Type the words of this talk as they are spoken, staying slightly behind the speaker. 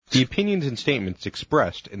The opinions and statements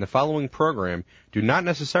expressed in the following program do not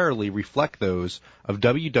necessarily reflect those of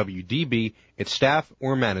WWDB, its staff,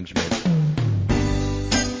 or management.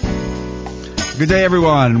 Good day,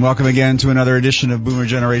 everyone. Welcome again to another edition of Boomer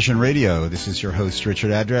Generation Radio. This is your host,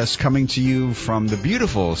 Richard Address, coming to you from the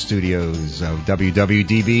beautiful studios of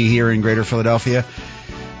WWDB here in Greater Philadelphia.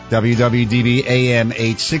 WWDB AM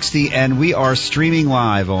 860, and we are streaming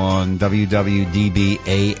live on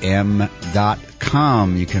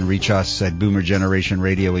WWDBAM.com. You can reach us at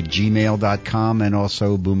boomergenerationradio@gmail.com and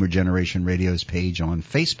also Boomer Generation Radio's page on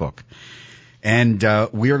Facebook. And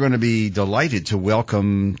we are going to be delighted to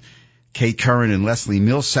welcome Kate Curran and Leslie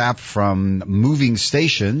Millsap from Moving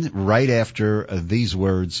Station right after these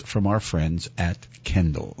words from our friends at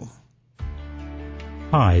Kendall.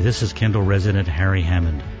 Hi, this is Kendall resident Harry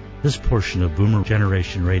Hammond. This portion of Boomer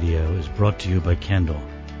Generation Radio is brought to you by Kendall,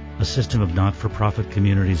 a system of not-for-profit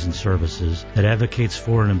communities and services that advocates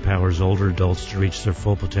for and empowers older adults to reach their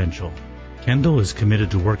full potential. Kendall is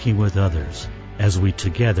committed to working with others as we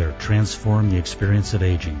together transform the experience of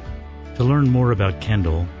aging. To learn more about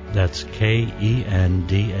Kendall, that's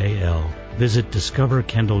Kendal, visit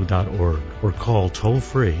discoverkendall.org or call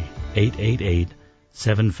toll-free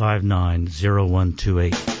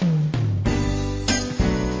 888-759-0128.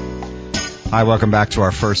 Hi, welcome back to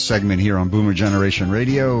our first segment here on Boomer Generation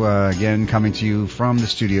Radio. Again, coming to you from the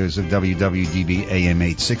studios of WWDB AM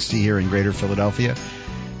 860 here in Greater Philadelphia.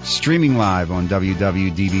 Streaming live on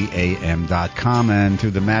WWDBAM.com, and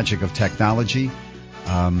through the magic of technology,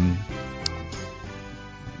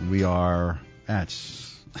 we are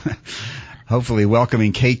hopefully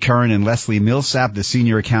welcoming Kate Curran and Leslie Millsap, the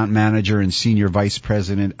Senior Account Manager and Senior Vice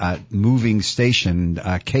President at Moving Station.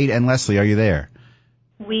 Kate and Leslie, are you there?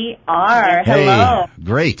 We are. Hello. Hey,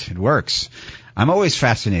 great. It works. I'm always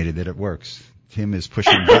fascinated that it works. Tim is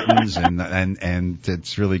pushing buttons and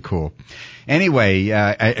it's really cool. Anyway,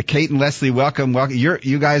 Kate and Leslie, welcome.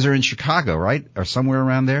 You guys are in Chicago, right? Or somewhere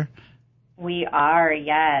around there? We are,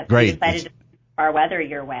 yes. Great. We decided to send our weather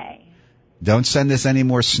your way. Don't send us any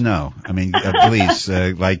more snow. I mean, please,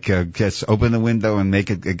 just open the window and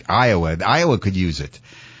make it Iowa. Iowa could use it.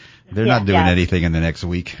 They're not doing anything in the next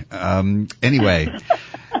week. Anyway,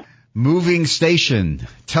 Moving Station.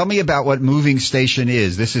 Tell me about what Moving Station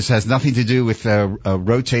is. This has nothing to do with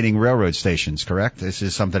rotating railroad stations, correct? This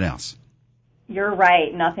is something else. You're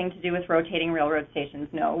right. Nothing to do with rotating railroad stations.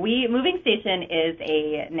 No. Moving Station is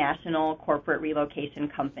a national corporate relocation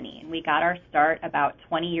company, and we got our start about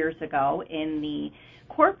 20 years ago in the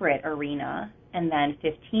corporate arena. And then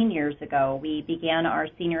 15 years ago, we began our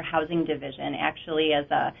senior housing division, actually as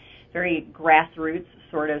a very grassroots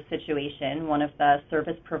sort of situation. One of the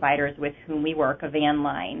service providers with whom we work, a van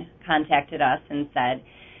line, contacted us and said,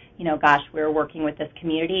 we're working with this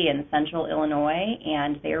community in central Illinois,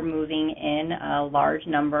 and they're moving in a large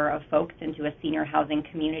number of folks into a senior housing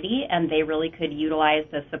community, and they really could utilize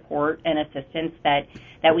the support and assistance that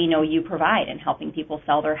we know you provide in helping people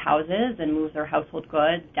sell their houses and move their household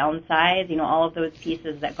goods, downsize, all of those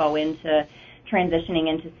pieces that go into transitioning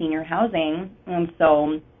into senior housing. And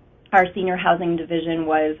so our senior housing division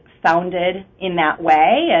was founded in that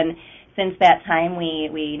way, and since that time,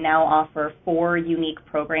 we now offer 4 unique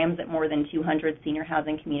programs at more than 200 senior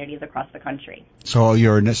housing communities across the country. So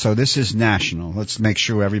this is national. Let's make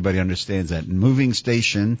sure everybody understands that. Moving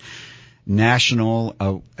Station, national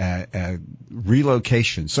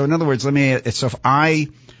relocation. So in other words, if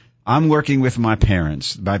I'm working with my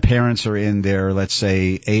parents. My parents are in their, let's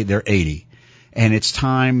say, they're 80, and it's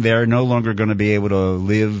time they're no longer going to be able to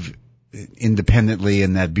live independently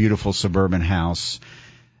in that beautiful suburban house.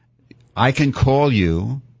 I can call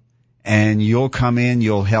you, and you'll come in,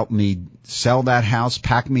 you'll help me sell that house,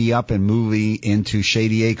 pack me up, and move me into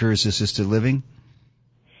Shady Acres Assisted Living?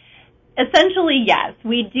 Essentially, yes.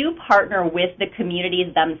 We do partner with the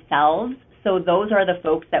communities themselves, so those are the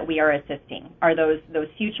folks that we are assisting, are those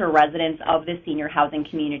future residents of the senior housing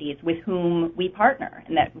communities with whom we partner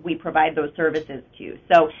and that we provide those services to.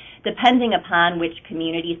 So depending upon which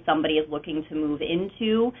community somebody is looking to move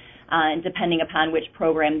into, and depending upon which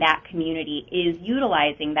program that community is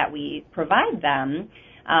utilizing that we provide them,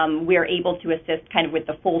 we're able to assist kind of with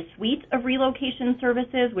the full suite of relocation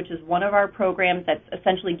services, which is one of our programs that's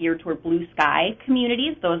essentially geared toward blue sky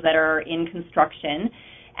communities, those that are in construction.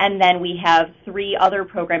 And then we have 3 other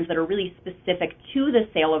programs that are really specific to the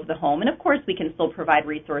sale of the home. And, of course, we can still provide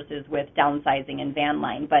resources with downsizing and van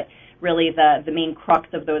line. But really the main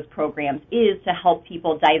crux of those programs is to help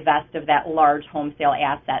people divest of that large home sale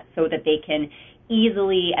asset so that they can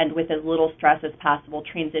easily and with as little stress as possible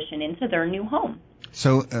transition into their new home.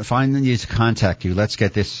 So if I need to contact you, let's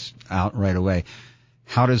get this out right away.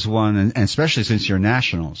 how does one, and especially since you're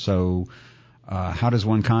national, so how does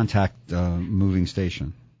one contact Moving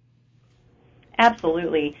Station?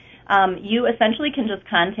 Absolutely. You essentially can just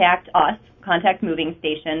contact Moving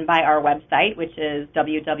Station by our website, which is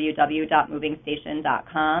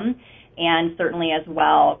www.movingstation.com, and certainly as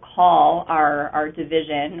well call our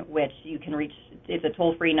division, which you can reach. It's a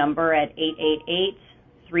toll-free number at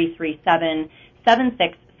 888-337-7676.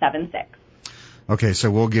 Okay, so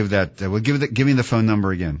we'll give that. Give me the phone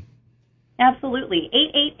number again. Absolutely,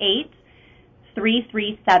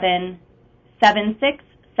 888-337-7676.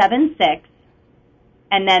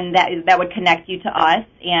 And then that would connect you to us,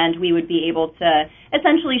 and we would be able to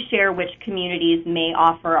essentially share which communities may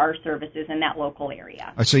offer our services in that local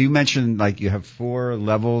area. So you mentioned like you have 4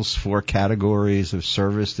 levels, 4 categories of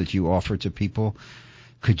service that you offer to people.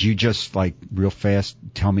 Could you just like real fast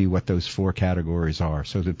tell me what those 4 categories are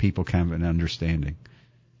so that people can have an understanding?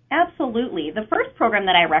 Absolutely. The first program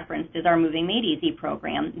that I referenced is our Moving Made Easy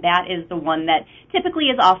program. That is the one that typically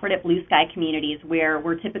is offered at Blue Sky Communities, where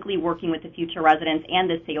we're typically working with the future residents and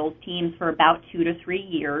the sales teams for about 2 to 3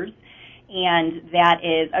 years. And that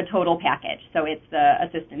is a total package. So it's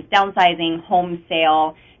assistance downsizing, home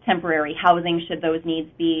sale, temporary housing should those needs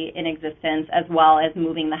be in existence, as well as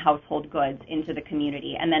moving the household goods into the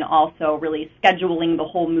community, and then also really scheduling the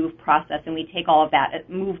whole move process. And we take all of that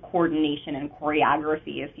move coordination and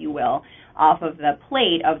choreography, if you will, off of the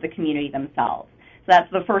plate of the community themselves. So that's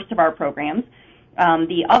the first of our programs.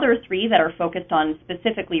 The other 3 that are focused on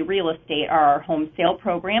specifically real estate are our home sale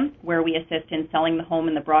program, where we assist in selling the home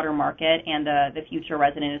in the broader market, and the future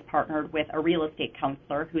resident is partnered with a real estate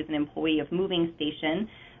counselor who's an employee of Moving Station,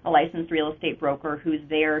 a licensed real estate broker who's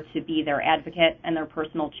there to be their advocate and their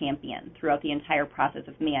personal champion throughout the entire process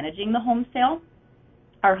of managing the home sale.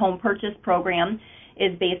 Our home purchase program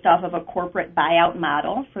is based off of a corporate buyout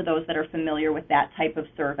model for those that are familiar with that type of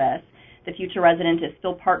service. The future resident is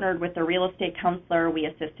still partnered with the real estate counselor. We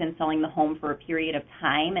assist in selling the home for a period of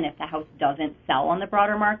time, and if the house doesn't sell on the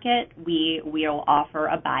broader market, we'll offer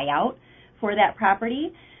a buyout for that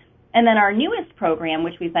property. And then our newest program,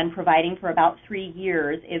 which we've been providing for about 3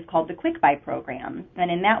 years, is called the Quick Buy program. And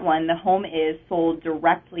in that one, the home is sold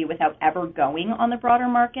directly without ever going on the broader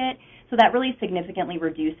market. So that really significantly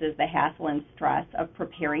reduces the hassle and stress of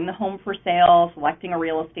preparing the home for sale, selecting a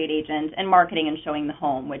real estate agent, and marketing and showing the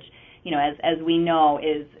home, which, you know, as we know,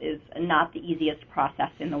 is not the easiest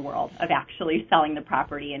process in the world of actually selling the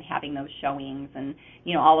property and having those showings and,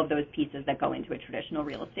 you know, all of those pieces that go into a traditional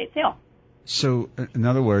real estate sale. So, in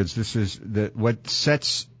other words, this is what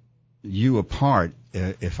sets you apart,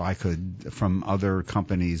 if I could, from other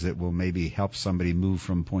companies that will maybe help somebody move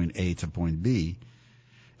from point A to point B,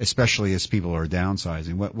 especially as people are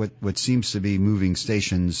downsizing. What seems to be Moving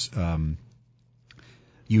Station's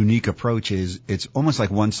unique approach is it's almost like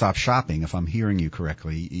one-stop shopping, if I'm hearing you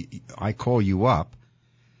correctly. I call you up,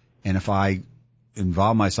 and if I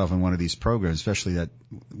involve myself in one of these programs, especially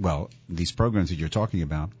these programs that you're talking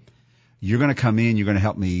about, you're going to come in, you're going to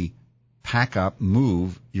help me pack up,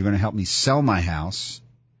 move, you're going to help me sell my house,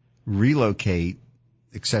 relocate,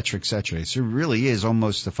 et cetera, et cetera. So it really is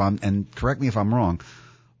almost, and correct me if I'm wrong,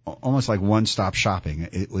 almost like one-stop shopping.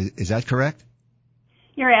 Is that correct?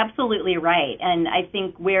 You're absolutely right. And I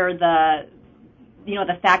think where the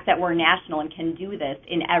fact that we're national and can do this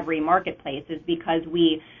in every marketplace is because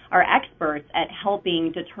we are experts at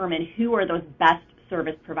helping determine who are those best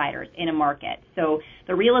service providers in a market. So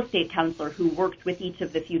the real estate counselor who works with each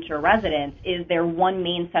of the future residents is their one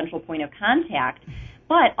main central point of contact,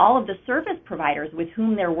 but all of the service providers with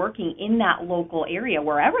whom they're working in that local area,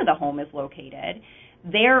 wherever the home is located,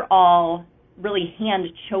 they're all really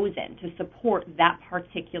hand-chosen to support that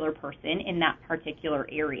particular person in that particular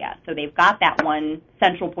area. So they've got that one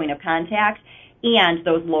central point of contact and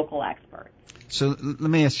those local experts. So let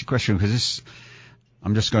me ask you a question, because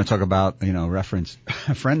I'm just going to talk about, reference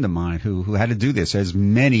a friend of mine who had to do this, as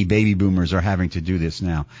many baby boomers are having to do this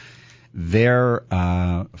now. Their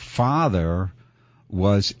father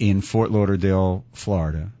was in Fort Lauderdale,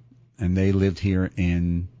 Florida, and they lived here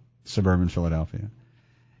in suburban Philadelphia.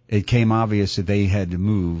 It came obvious that they had to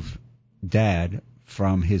move Dad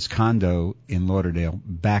from his condo in Lauderdale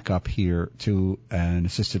back up here to an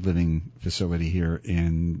assisted living facility here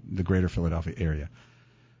in the greater Philadelphia area.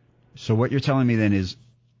 So what you're telling me then is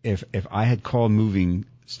if I had called Moving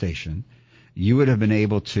Station, you would have been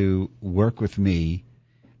able to work with me,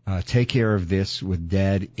 take care of this with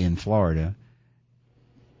Dad in Florida,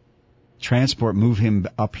 move him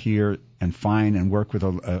up here and find and work with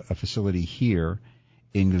a facility here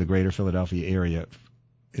in the greater Philadelphia area.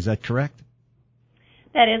 Is that correct?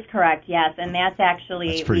 That is correct, yes, and that's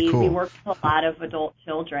actually cool. We work with a lot of adult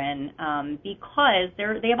children because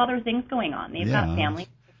they have other things going on. They've got families,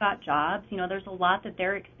 they've got jobs. There's a lot that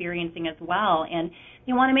they're experiencing as well, and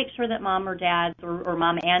you want to make sure that mom or dad's or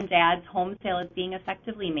mom and dad's home sale is being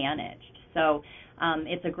effectively managed. So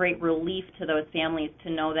it's a great relief to those families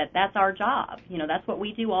to know that that's our job. That's what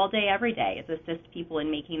we do all day, every day, is assist people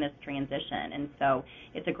in making this transition. And so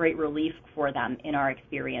it's a great relief for them in our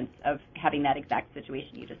experience of having that exact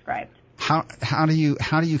situation you described. How do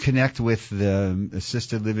you connect with the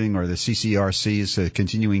assisted living or the CCRCs,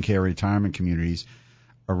 continuing care retirement communities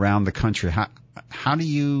around the country? How do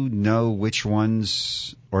you know which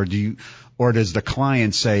ones, or does the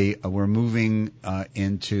client say we're moving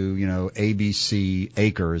into ABC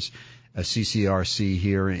Acres, a CCRC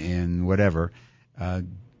here in whatever?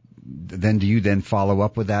 Then do you then follow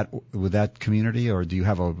up with that community, or do you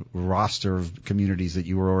have a roster of communities that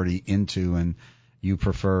you were already into and you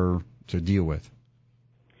prefer to deal with?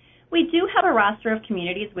 We do have a roster of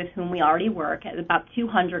communities with whom we already work, about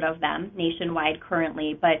 200 of them nationwide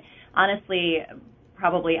currently, but honestly,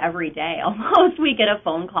 probably every day almost, we get a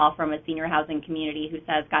phone call from a senior housing community who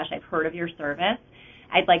says, gosh, I've heard of your service.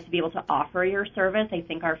 I'd like to be able to offer your service. I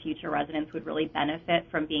think our future residents would really benefit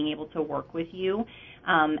from being able to work with you.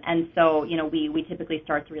 And so, we typically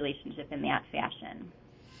start the relationship in that fashion.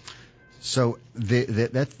 So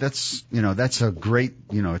that's a great,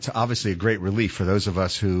 it's obviously a great relief for those of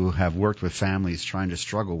us who have worked with families trying to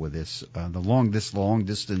struggle with this, the long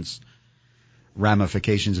distance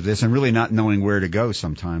ramifications of this, and really not knowing where to go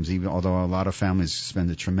sometimes, even although a lot of families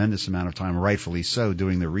spend a tremendous amount of time, rightfully so,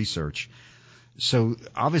 doing the research. So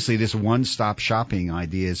obviously this one-stop shopping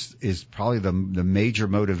idea is probably the major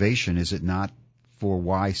motivation, is it not, for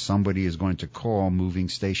why somebody is going to call Moving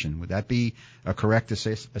Station? Would that be a correct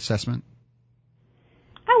assessment?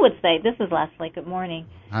 I would say, this is Leslie, good morning.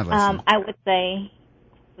 Hi, Leslie. I would say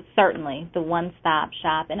certainly the one-stop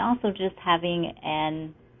shop, and also just having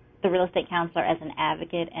the real estate counselor as an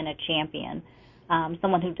advocate and a champion,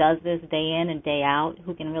 someone who does this day in and day out,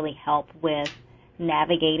 who can really help with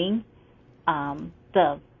navigating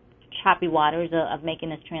the choppy waters of making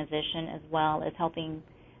this transition, as well as helping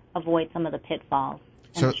avoid some of the pitfalls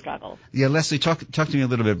and the struggles. Yeah, Leslie, talk to me a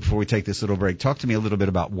little bit before we take this little break. Talk to me a little bit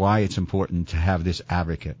about why it's important to have this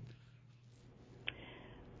advocate.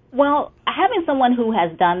 Well, having someone who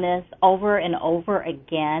has done this over and over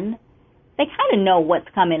again, they kind of know what's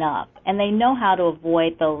coming up, and they know how to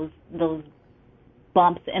avoid those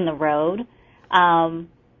bumps in the road.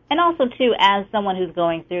 And also, too, as someone who's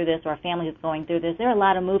going through this, or a family who's going through this, there are a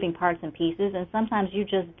lot of moving parts and pieces, and sometimes you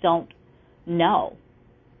just don't know.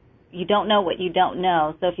 You don't know what you don't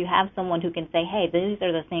know. So if you have someone who can say, hey, these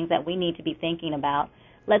are the things that we need to be thinking about,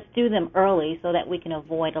 let's do them early so that we can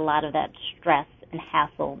avoid a lot of that stress and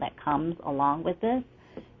hassle that comes along with this,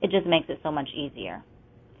 it just makes it so much easier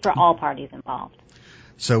for all parties involved.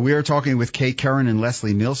 So we are talking with Kate Curran and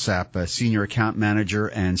Leslie Millsap, a Senior Account Manager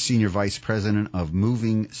and Senior Vice President of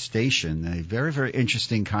Moving Station, a very, very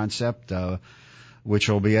interesting concept, which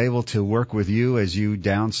will be able to work with you as you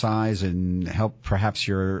downsize and help perhaps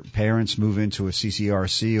your parents move into a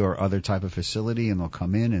CCRC or other type of facility, and they'll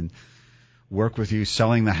come in and work with you,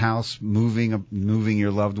 selling the house, moving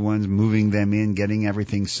your loved ones, moving them in, getting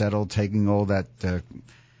everything settled, taking all that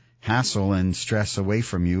hassle and stress away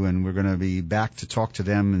from you. And we're going to be back to talk to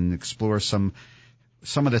them and explore some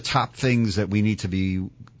of the top things that we need to be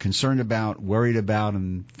concerned about, worried about,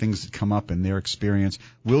 and things that come up in their experience.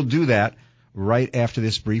 We'll do that right after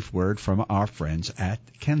this brief word from our friends at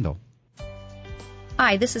Kendall.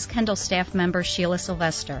 Hi, this is Kendall staff member Sheila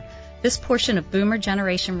Sylvester. This portion of Boomer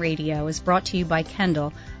Generation Radio is brought to you by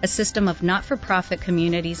Kendall, a system of not-for-profit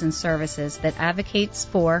communities and services that advocates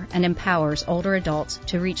for and empowers older adults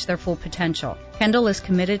to reach their full potential. Kendall is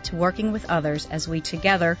committed to working with others as we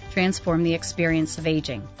together transform the experience of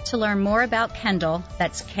aging. To learn more about Kendall,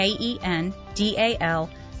 that's Kendal,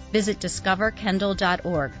 visit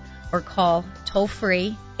discoverkendall.org or call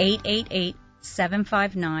toll-free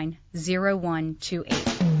 888-759-0128.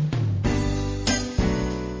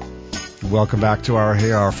 Welcome back to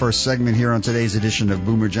our first segment here on today's edition of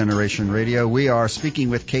Boomer Generation Radio. We are speaking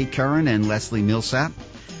with Kate Curran and Leslie Millsap,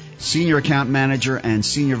 Senior Account Manager and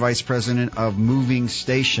Senior Vice President of Moving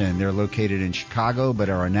Station. They're located in Chicago, but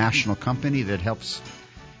are a national company that helps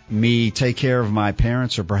me take care of my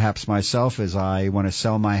parents, or perhaps myself, as I want to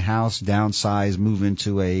sell my house, downsize, move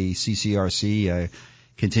into a CCRC, a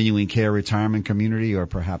continuing care retirement community, or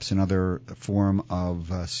perhaps another form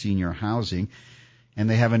of senior housing. And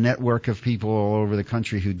they have a network of people all over the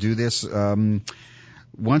country who do this.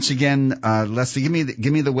 Once again, Leslie, give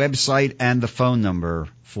me the website and the phone number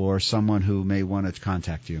for someone who may want to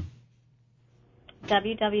contact you.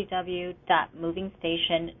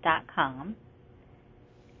 www.movingstation.com,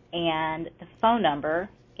 and the phone number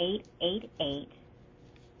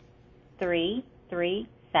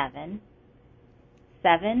 888-337-7676.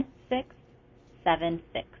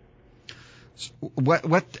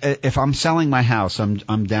 What if I'm selling my house? I'm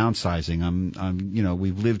downsizing.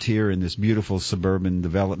 We've lived here in this beautiful suburban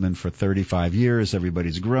development for 35 years.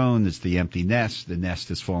 Everybody's grown. It's the empty nest. The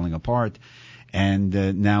nest is falling apart.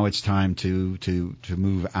 And now it's time to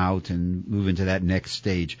move out and move into that next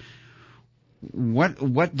stage.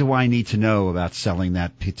 What do I need to know about selling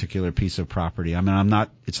that particular piece of property? I mean,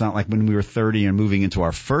 it's not like when we were 30 and moving into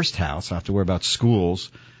our first house. I have to worry about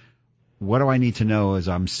schools. What do I need to know as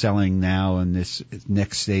I'm selling now in this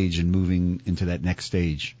next stage and moving into that next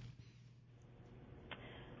stage?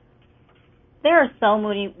 There are so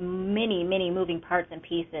many moving parts and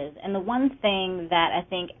pieces. And the one thing that I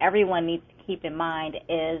think everyone needs to keep in mind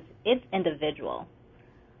is it's individual.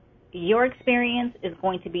 Your experience is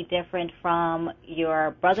going to be different from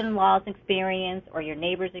your brother-in-law's experience or your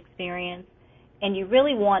neighbor's experience. And you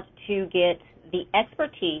really want to get the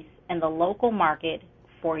expertise in the local market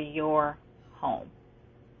for your home.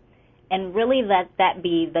 And really let that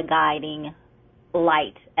be the guiding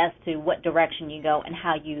light as to what direction you go and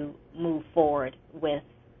how you move forward with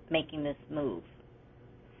making this move.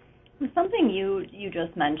 Something you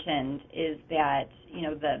just mentioned is that,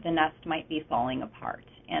 the nest might be falling apart.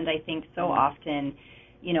 And I think so often,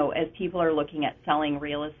 as people are looking at selling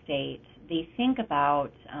real estate, they think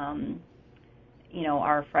about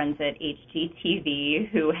our friends at HGTV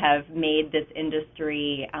who have made this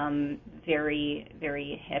industry very,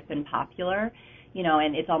 very hip and popular,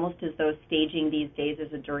 and it's almost as though staging these days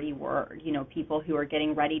is a dirty word. People who are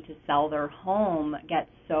getting ready to sell their home get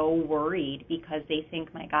so worried because they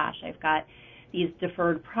think, my gosh, I've got these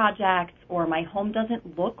deferred projects, or my home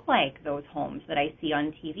doesn't look like those homes that I see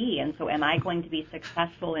on TV, and so am I going to be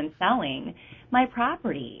successful in selling my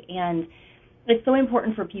property? And it's so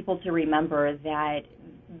important for people to remember that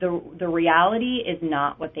the reality is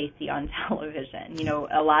not what they see on television.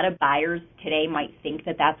 A lot of buyers today might think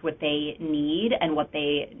that that's what they need and what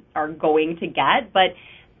they are going to get, but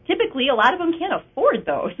typically a lot of them can't afford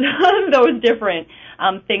those different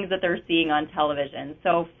things that they're seeing on television.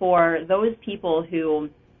 So for those people who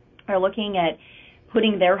are looking at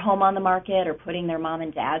putting their home on the market or putting their mom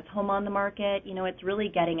and dad's home on the market, it's really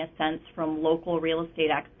getting a sense from local real estate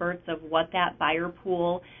experts of what that buyer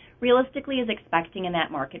pool realistically is expecting in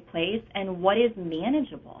that marketplace and what is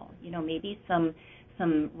manageable. Maybe some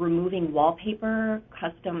removing wallpaper,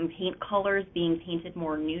 custom paint colors, being painted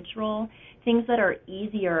more neutral, things that are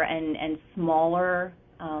easier and smaller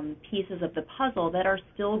pieces of the puzzle that are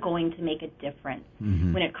still going to make a difference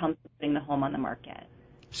when it comes to putting the home on the market.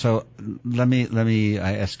 So let me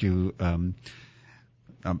I ask you,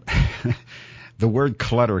 the word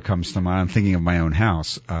clutter comes to mind. I'm thinking of my own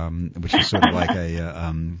house, which is sort of like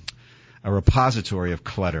a repository of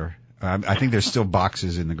clutter. I think there's still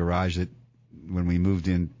boxes in the garage that when we moved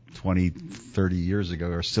in 20, 30 years ago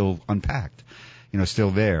are still unpacked,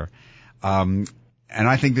 still there. And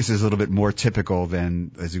I think this is a little bit more typical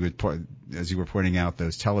than, as you were pointing out,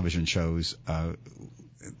 those television shows,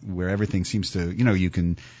 where everything seems to, you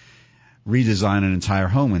can redesign an entire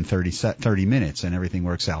home in 30 minutes and everything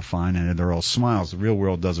works out fine and they're all smiles. The real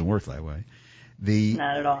world doesn't work that way.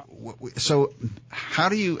 Not at all. So how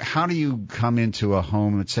do you come into a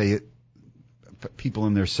home, let's say people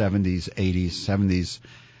in their 70s, 80s, 70s,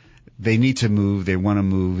 they need to move, they want to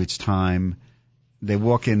move, it's time. They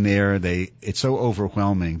walk in there, it's so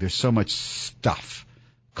overwhelming. There's so much stuff,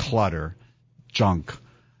 clutter, junk,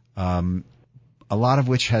 a lot of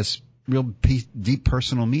which has real deep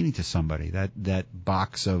personal meaning to somebody. That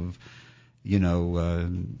box of,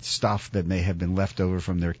 stuff that may have been left over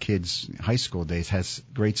from their kids' high school days has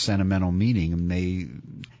great sentimental meaning.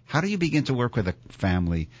 And how do you begin to work with a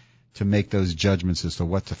family to make those judgments as to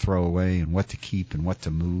what to throw away and what to keep and what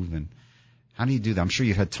to move? And how do you do that? I'm sure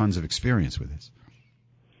you've had tons of experience with this.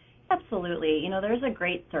 Absolutely. There's a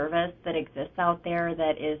great service that exists out there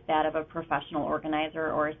that is that of a professional organizer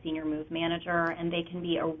or a senior move manager, and they can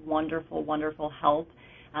be a wonderful, wonderful help.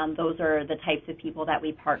 Those are the types of people that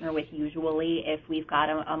we partner with usually if we've got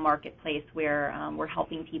a marketplace where we're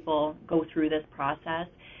helping people go through this process.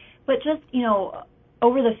 But just,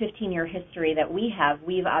 over the 15-year history that we have,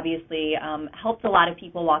 we've obviously helped a lot of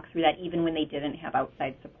people walk through that even when they didn't have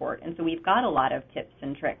outside support. And so we've got a lot of tips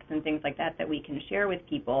and tricks and things like that we can share with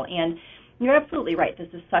people. And you're absolutely right. This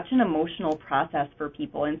is such an emotional process for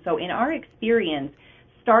people. And so in our experience,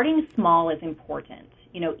 starting small is important.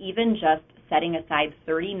 Even just setting aside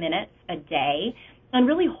 30 minutes a day and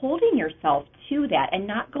really holding yourself to that and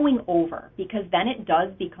not going over, because then it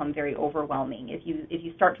does become very overwhelming. If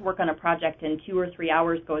you start to work on a project and 2 or 3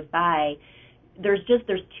 hours goes by, there's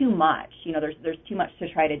too much. There's too much to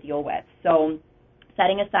try to deal with. So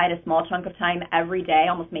setting aside a small chunk of time every day,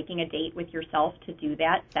 almost making a date with yourself to do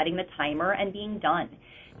that, setting the timer and being done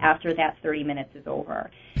after that 30 minutes is over.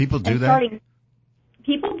 People do that?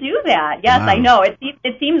 People do that. Yes, wow. I know. It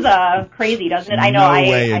seems crazy, doesn't it? I know. No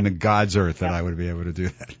way in the God's earth that I would be able to do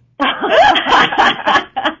that.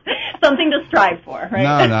 Something to strive for,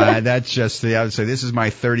 right? No, that's just I would say this is my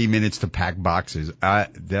 30 minutes to pack boxes.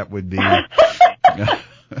 That would be.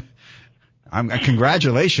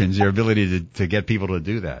 Congratulations, your ability to get people to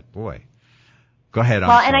do that. Boy, go ahead. I'm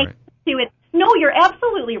sorry. And no, you're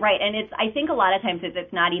absolutely right. And I think a lot of times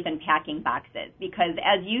it's not even packing boxes, because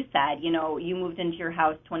as you said, you moved into your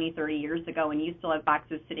house 20, 30 years ago and you still have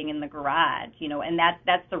boxes sitting in the garage, and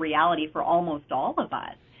that's the reality for almost all of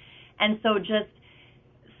us. And so just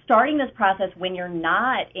starting this process when you're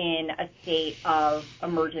not in a state of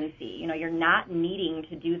emergency, you're not needing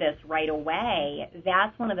to do this right away,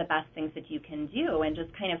 that's one of the best things that you can do. And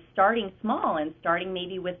just kind of starting small and starting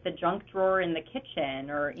maybe with the junk drawer in the kitchen,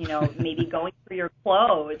 or, maybe going through your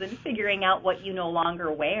clothes and figuring out what you no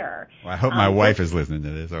longer wear. Well, I hope my wife is listening to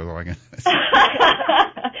this. My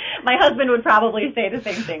husband would probably say the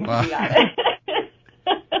same thing, to be honest.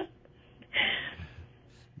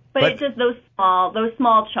 But it's just those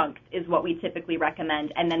small chunks is what we typically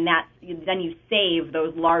recommend, and then you save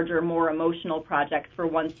those larger, more emotional projects for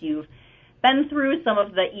once you've been through some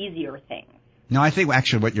of the easier things. No, I think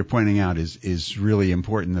actually what you're pointing out is really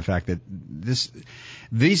important. The fact that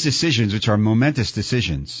these decisions, which are momentous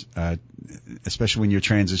decisions, especially when you're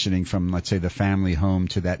transitioning from, let's say, the family home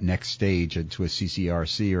to that next stage into a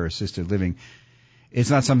CCRC or assisted living. It's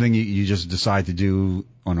not something you just decide to do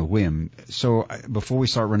on a whim. So before we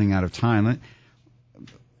start running out of time,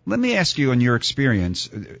 let me ask you on your experience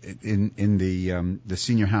in the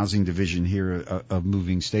senior housing division here of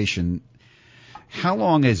Moving Station. How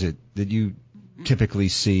long is it that you typically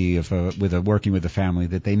see working with a family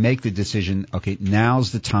that they make the decision, okay,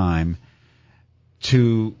 now's the time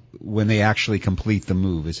to when they actually complete the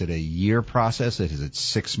move? Is it a year process? Is it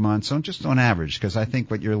 6 months? So just on average, because I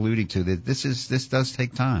think what you're alluding to, that this does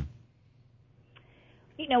take time.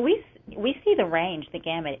 We see the range, the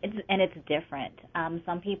gamut, and it's different.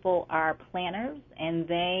 Some people are planners, and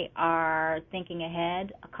they are thinking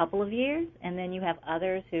ahead a couple of years, and then you have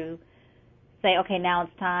others who say, okay, now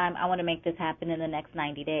it's time. I want to make this happen in the next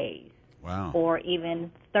 90 days. Wow. Or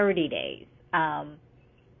even 30 days.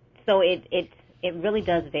 So it really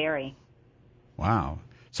does vary. Wow.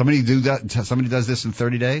 Somebody does this in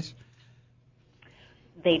 30 days?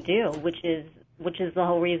 They do, which is the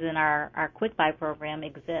whole reason our Quick Buy program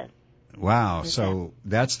exists. Wow. So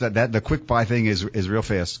that's the Quick Buy thing is real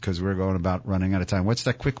fast, because we're going about running out of time. What's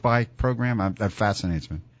that Quick Buy program? That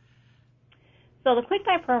fascinates me. So the Quick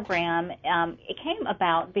Buy program, it came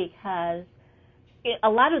about because a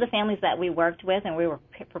lot of the families that we worked with, and we were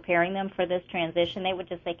preparing them for this transition, they would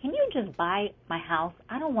just say, can you just buy my house?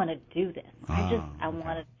 I don't want to do this. I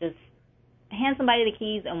want to just hand somebody the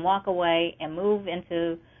keys and walk away and move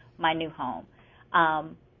into my new home.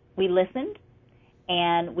 We listened,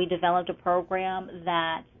 and we developed a program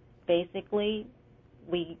that basically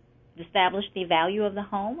we established the value of the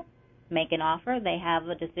home, make an offer. They have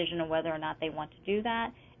a decision on whether or not they want to do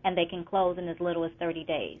that, and they can close in as little as 30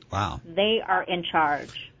 days. Wow. They are in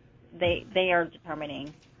charge. They are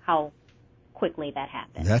determining how quickly that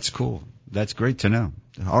happens. That's cool. That's great to know.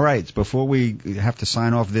 All right, before we have to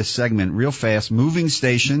sign off this segment, real fast, Moving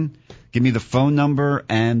Station, give me the phone number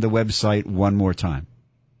and the website one more time.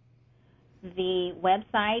 The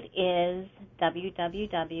website is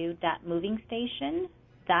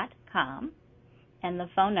www.movingstation.com, and the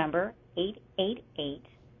phone number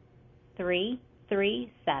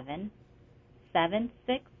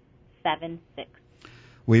 888-337-7676.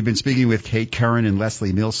 We've been speaking with Kate Curran and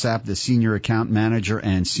Leslie Millsap, the Senior Account Manager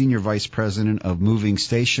and Senior Vice President of Moving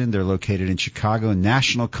Station. They're located in Chicago, a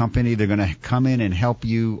national company. They're going to come in and help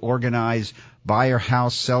you organize, buy your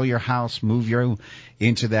house, sell your house, move you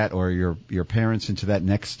into that, or your parents into that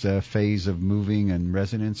next phase of moving and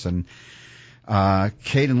residence. And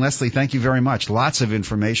Kate and Leslie, thank you very much. Lots of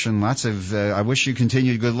information, I wish you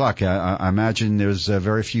continued good luck. I imagine there's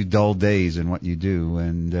very few dull days in what you do,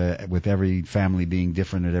 and with every family being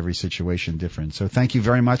different and every situation different. So thank you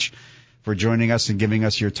very much for joining us and giving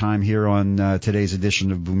us your time here on today's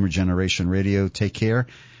edition of Boomer Generation Radio. Take care,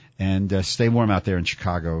 and stay warm out there in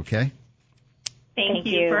Chicago, okay? Thank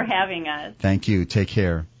you for having us. Thank you. Take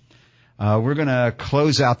care. We're going to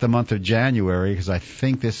close out the month of January because I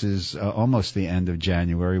think this is almost the end of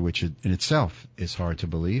January, which in itself is hard to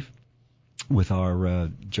believe, with our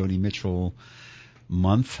Joni Mitchell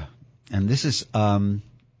month. And this is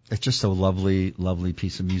it's just a lovely, lovely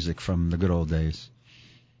piece of music from the good old days.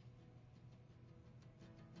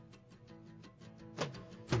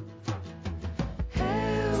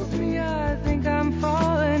 Help me, I think I'm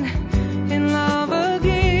falling in love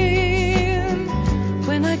again.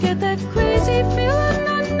 When I get that crazy feeling,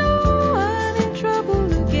 I know I'm in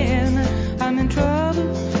trouble again. I'm in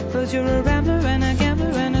trouble, 'cause you're a rambler and a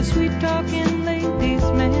gambler and a sweet-talking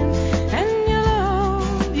ladies' man. And you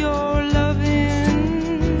love your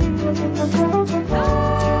loving,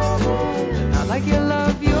 not like you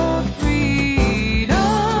love your freedom.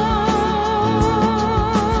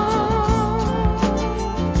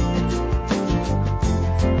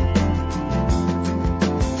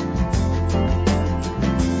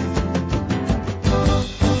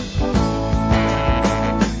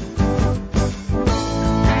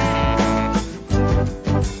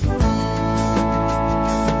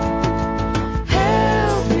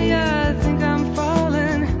 Help me, I think I'm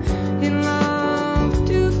falling in love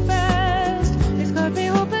too fast. It's got me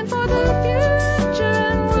hoping for the future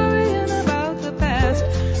and worrying about the past.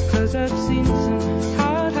 'Cause I've seen some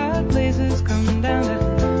hot, hot places come down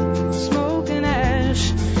to smoke and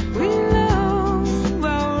ash. We love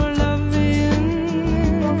our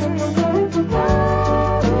loving,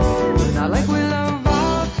 not like we love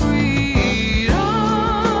our freedom.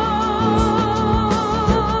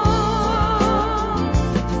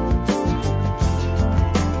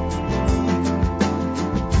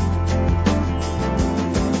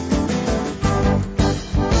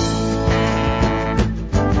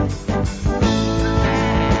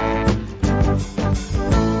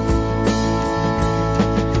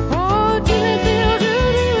 Oh, didn't it feel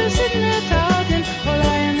good? We were sitting there talking, or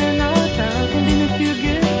lying in our tub, and didn't it feel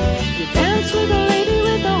good? You danced with a lady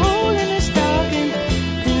with a hole in her stocking.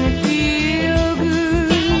 Didn't it feel good?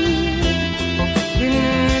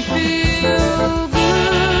 Didn't it feel good? Didn't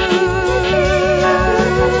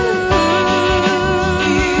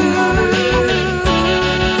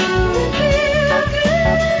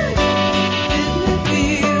it feel good?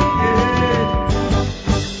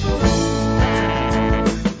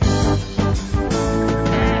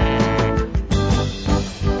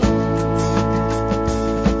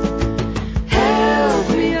 Help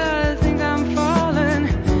me, I think I'm falling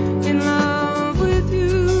in love with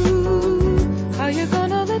you. How you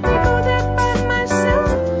gonna let me go there by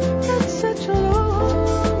myself? That's such a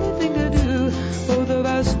lonely thing to do. Both of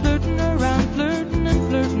us flirting around, flirting and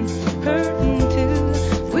flirting, hurting too.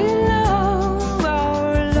 We love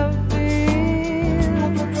our loving,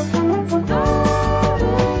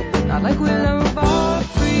 not like we love our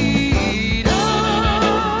freedom.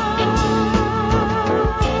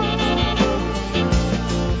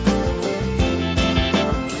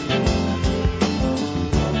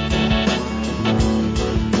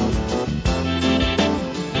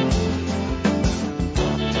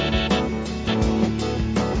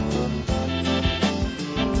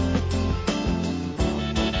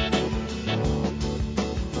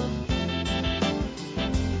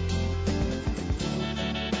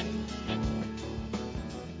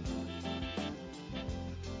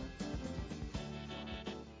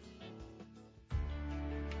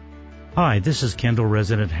 Hi, this is Kendall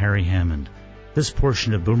resident Harry Hammond. This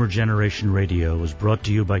portion of Boomer Generation Radio is brought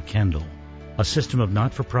to you by Kendall, a system of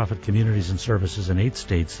not-for-profit communities and services in 8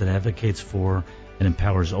 states that advocates for and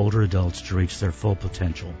empowers older adults to reach their full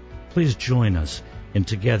potential. Please join us in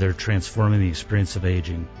together transforming the experience of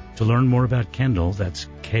aging. To learn more about Kendall, that's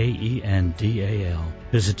Kendal,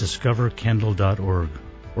 visit discoverkendall.org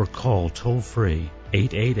or call toll-free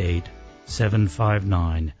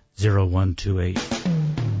 888-759-0128.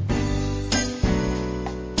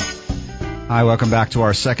 Hi, welcome back to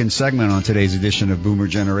our second segment on today's edition of Boomer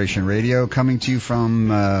Generation Radio, coming to you from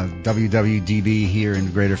WWDB here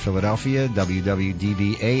in Greater Philadelphia,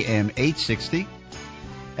 WWDB AM 860.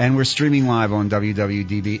 And we're streaming live on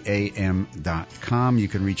www.dbam.com. You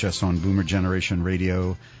can reach us on Boomer Generation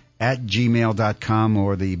Radio at gmail.com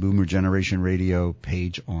or the Boomer Generation Radio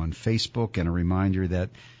page on Facebook. And a reminder that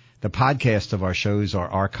the podcast of our shows are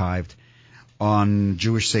archived on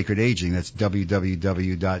Jewish Sacred Aging. That's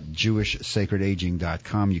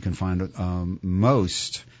www.jewishsacredaging.com. You can find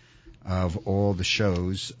most of all the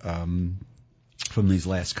shows from these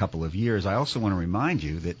last couple of years. I also want to remind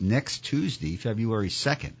you that next Tuesday, February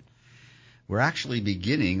 2nd, we're actually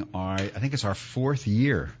beginning I think it's our 4th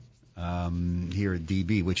year here at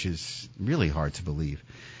DB, which is really hard to believe.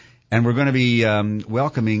 And we're going to be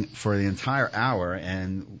welcoming for the entire hour,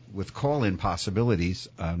 and with call-in possibilities,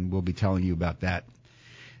 we'll be telling you about that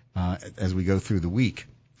as we go through the week.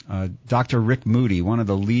 Dr. Rick Moody, one of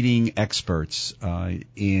the leading experts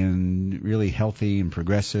in really healthy and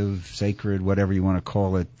progressive, sacred, whatever you want to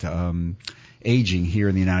call it, aging here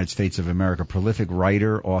in the United States of America. Prolific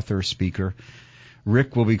writer, author, speaker.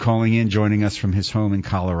 Rick will be calling in, joining us from his home in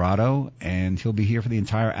Colorado, and he'll be here for the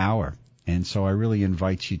entire hour. And so I really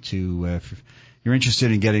invite you to, if you're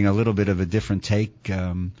interested in getting a little bit of a different take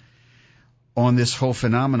on this whole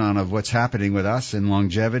phenomenon of what's happening with us in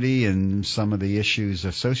longevity and some of the issues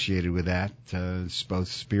associated with that, both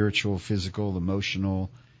spiritual, physical,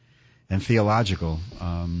 emotional, and theological.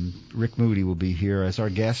 Rick Moody will be here as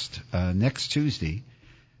our guest next Tuesday,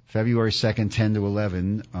 February 2nd, 10 to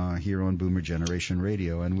 11, here on Boomer Generation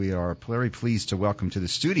Radio. And we are very pleased to welcome to the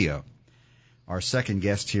studio our second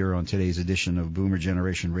guest here on today's edition of Boomer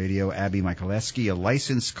Generation Radio, Abby Michaleski, a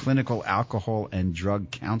licensed clinical alcohol and drug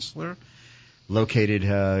counselor, located,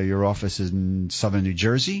 your office is in southern New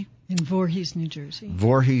Jersey. In Voorhees, New Jersey.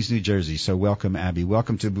 Voorhees, New Jersey. So welcome, Abby.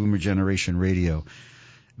 Welcome to Boomer Generation Radio.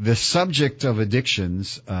 The subject of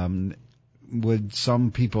addictions, would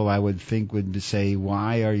some people, I would think, would say,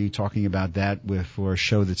 why are you talking about that for a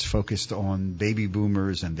show that's focused on baby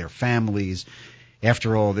boomers and their families?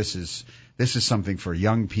 After all, this is something for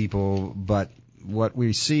young people. But what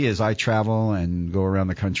we see as I travel and go around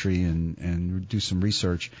the country and do some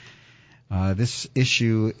research, this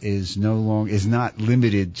issue is not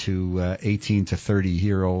limited to 18 to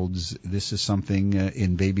 30-year-olds. This is something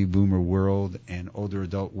in baby boomer world and older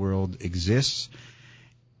adult world exists.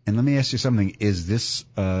 And let me ask you something. Is this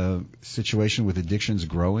situation with addictions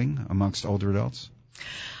growing amongst older adults?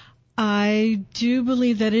 I do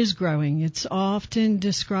believe that is growing. It's often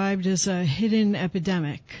described as a hidden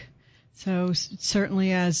epidemic. So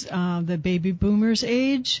certainly as the baby boomers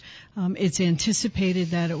age, it's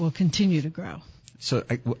anticipated that it will continue to grow. So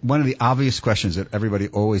one of the obvious questions that everybody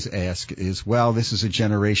always asks is, well, this is a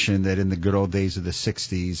generation that in the good old days of the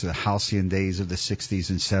 60s, the halcyon days of the 60s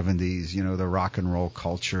and 70s, the rock and roll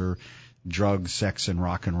culture, drugs, sex, and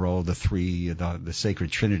rock and roll, the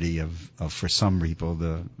sacred trinity of for some people,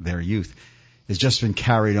 their youth, has just been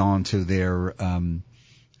carried on to their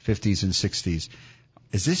 50s and 60s.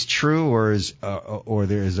 Is this true, or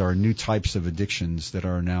are new types of addictions that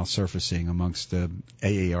are now surfacing amongst the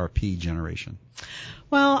AARP generation?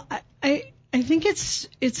 Well, I think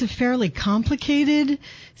it's a fairly complicated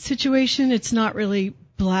situation. It's not really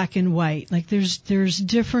black and white. Like there's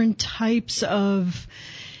different types of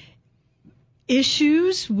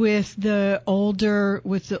issues with the older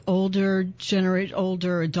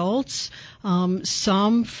adults.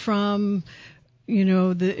 Some from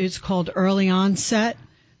it's called early onset,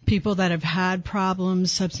 people that have had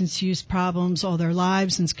problems, substance use problems all their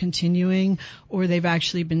lives and it's continuing, or they've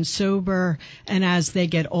actually been sober, and as they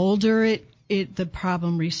get older, the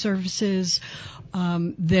problem resurfaces.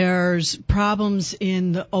 There's problems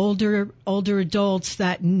in the older adults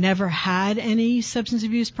that never had any substance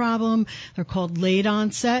abuse problem. They're called late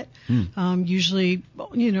onset. Usually,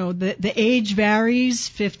 the age varies,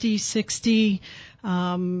 50, 60,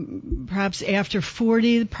 perhaps after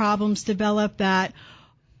 40, the problems develop that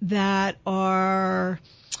are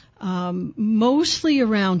mostly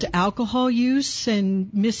around alcohol use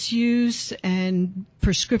and misuse and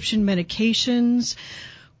prescription medications.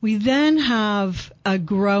 We then have a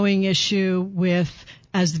growing issue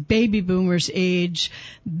as the baby boomers age,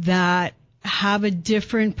 that have a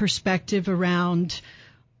different perspective around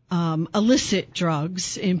illicit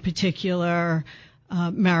drugs, in particular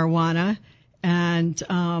marijuana. And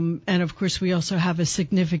of course, we also have a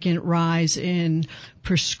significant rise in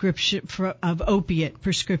of opiate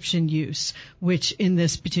prescription use, which in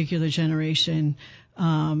this particular generation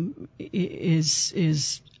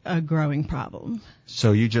is a growing problem.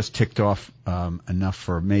 So you just ticked off enough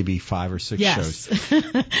for maybe 5 or 6 shows.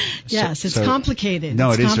 Yes, it's complicated.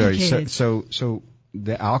 No, it's it is complicated. very. So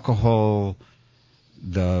the alcohol,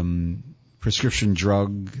 the prescription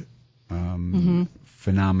drug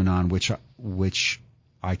phenomenon, which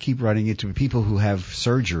I keep running into, people who have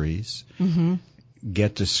surgeries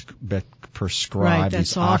get prescribed. Right,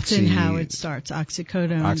 that's often how it starts.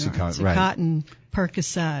 Oxycodone, Oxycontin,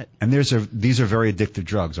 Percocet. And these are very addictive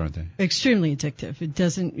drugs, aren't they? Extremely addictive. It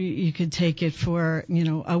doesn't. You could take it for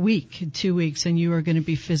a week, 2 weeks, and you are going to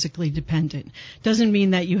be physically dependent. Doesn't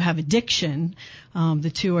mean that you have addiction.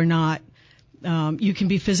 The two are not. You can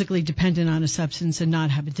be physically dependent on a substance and not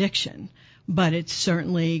have addiction. but it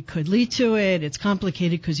certainly could lead to it. It's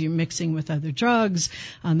complicated because you're mixing with other drugs.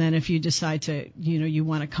 And then if you decide to, you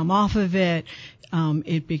want to come off of it,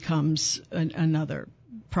 it becomes another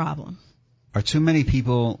problem. Are too many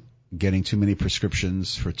people getting too many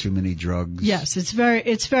prescriptions for too many drugs? Yes, it's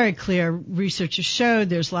very clear. Research has showed,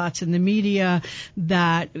 there's lots in the media,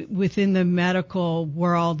 that within the medical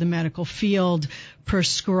world, the medical field,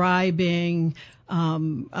 prescribing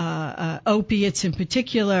opiates in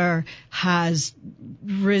particular has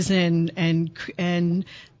risen, and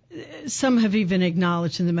some have even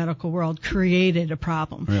acknowledged in the medical world created a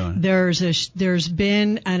problem. Really? There's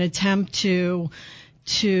been an attempt to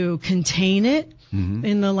contain it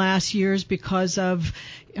in the last years because of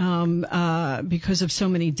so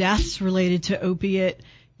many deaths related to opiate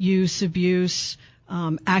use, abuse,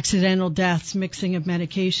 accidental deaths, mixing of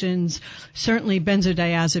medications, certainly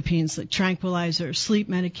benzodiazepines, like tranquilizers, sleep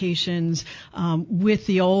medications, with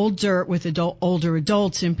older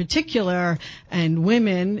adults in particular, and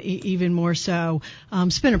women even more so.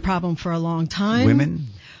 It's been a problem for a long time. Women?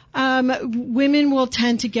 Women will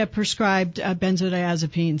tend to get prescribed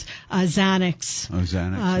benzodiazepines, Xanax,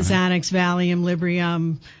 Xanax, Valium,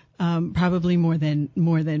 Librium, probably more than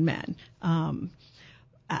men.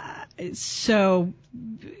 So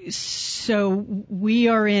we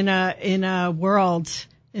are in a world,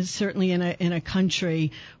 certainly in a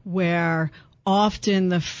country, where often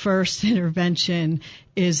the first intervention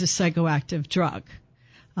is a psychoactive drug,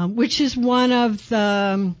 which is one of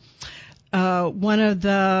the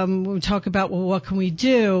we talk about, well, what can we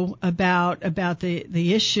do about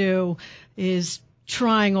the issue, is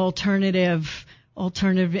trying alternative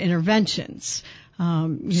interventions.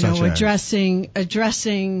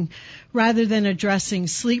 Addressing rather than addressing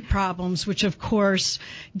sleep problems, which of course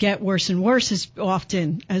get worse and worse as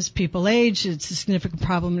often as people age. It's a significant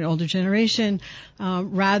problem in the older generation.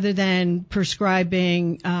 Rather than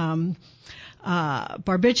prescribing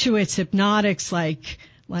barbiturates, hypnotics like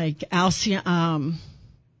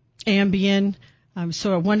Ambien. I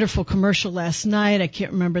saw a wonderful commercial last night. I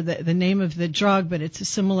can't remember the name of the drug, but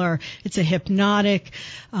it's a hypnotic,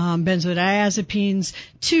 benzodiazepines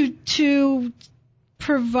to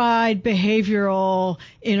provide behavioral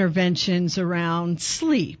interventions around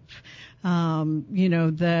sleep.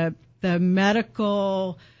 The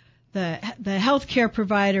healthcare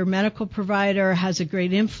provider, medical provider has a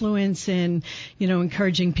great influence in,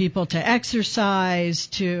 encouraging people to exercise,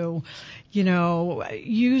 to,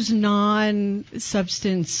 use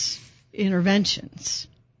non-substance interventions,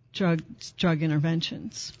 drug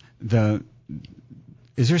interventions.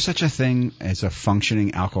 Is there such a thing as a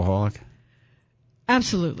functioning alcoholic?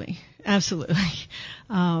 Absolutely.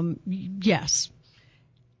 Yes.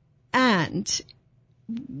 And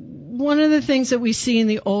one of the things that we see in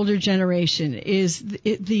the older generation is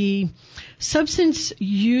the substance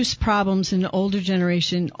use problems in the older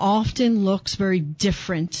generation often looks very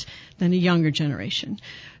different than the younger generation.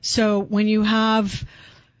 So when you have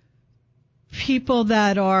people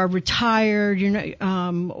that are retired,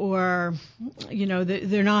 or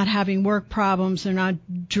they're not having work problems, they're not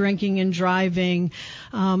drinking and driving.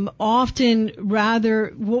 Often, while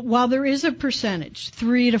there is a percentage,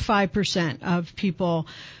 3 to 5% of people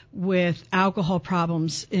with alcohol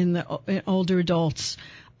problems in older adults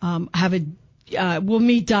will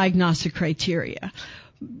meet diagnostic criteria.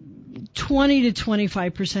 20 to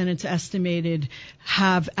 25%, it's estimated,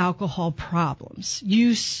 have alcohol problems.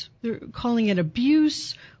 Use, they're calling it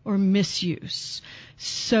abuse or misuse.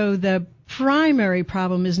 So the primary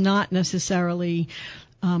problem is not necessarily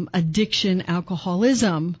addiction,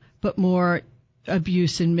 alcoholism, but more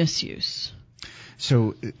abuse and misuse.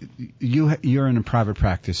 So you're in a private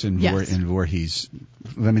practice in Voorhees.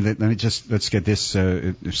 Let's get this.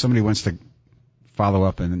 If somebody wants to follow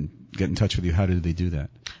up and get in touch with you, how do they do that?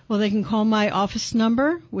 Well, they can call my office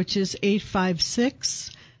number, which is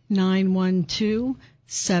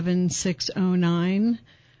 856-912-7609.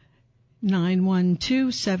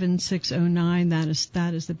 912-7609.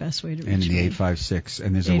 That is the best way to reach me. And the 856.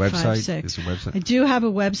 And there's a website? There's a website. I do have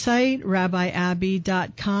a website,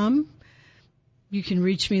 rabbiabby.com. You can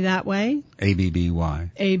reach me that way.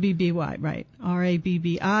 ABBY. ABBY, right.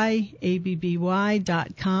 RABBI.com.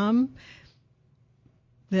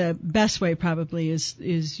 The best way probably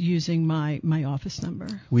is using my office number.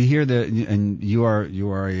 We hear that, and you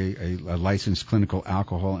are a licensed clinical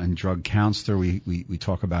alcohol and drug counselor. We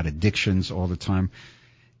talk about addictions all the time.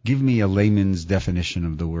 Give me a layman's definition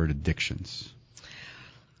of the word addictions.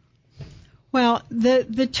 Well,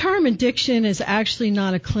 the term addiction is actually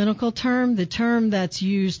not a clinical term. The term that's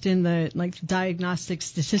used in the Diagnostic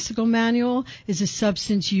Statistical Manual is a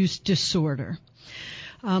substance use disorder.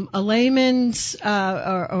 A layman's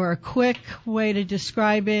or a quick way to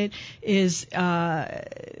describe it is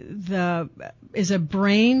a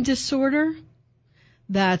brain disorder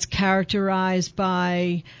that's characterized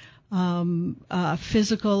by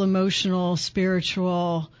physical, emotional,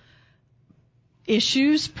 spiritual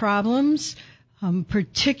issues, problems,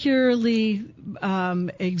 particularly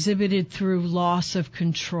exhibited through loss of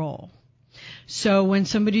control. So when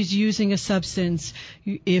somebody's using a substance,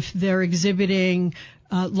 if they're exhibiting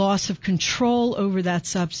loss of control over that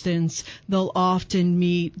substance, they'll often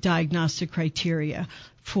meet diagnostic criteria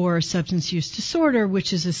for substance use disorder,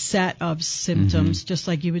 which is a set of symptoms, just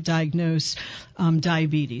like you would diagnose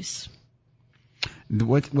diabetes.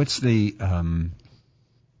 What's the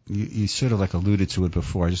you sort of like alluded to it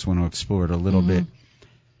before. I just want to explore it a little bit.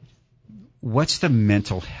 What's the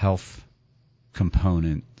mental health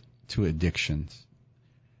component to addictions?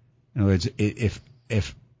 In other words, if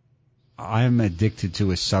I'm addicted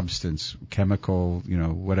to a substance, chemical,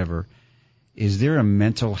 whatever, is there a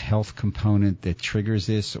mental health component that triggers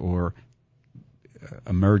this or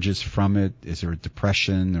emerges from it? Is there a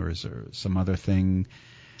depression or is there some other thing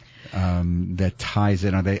that ties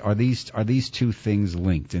in? Are these two things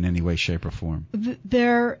linked in any way, shape, or form?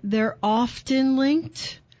 They're often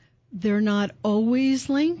linked. They're not always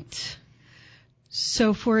linked.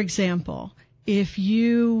 So, for example, if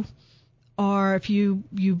you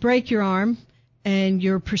break your arm and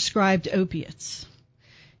you're prescribed opiates,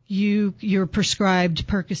 you're prescribed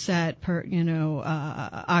Percocet,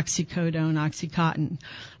 oxycodone, Oxycontin.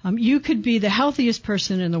 You could be the healthiest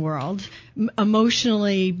person in the world,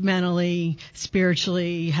 emotionally, mentally,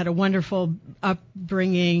 spiritually, had a wonderful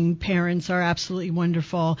upbringing, parents are absolutely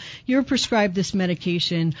wonderful. You're prescribed this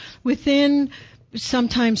medication. Within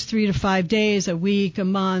sometimes 3 to 5 days, a week, a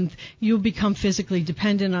month, you'll become physically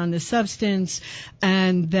dependent on the substance,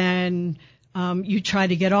 and then you try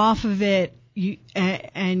to get off of it.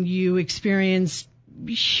 You experience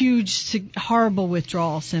huge, horrible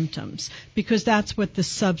withdrawal symptoms because that's what the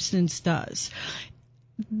substance does.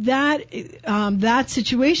 That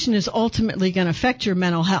situation is ultimately going to affect your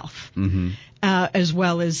mental health. As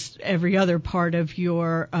well as every other part of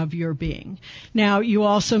your being. Now, you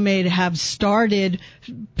also may have started,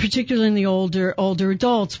 particularly in the older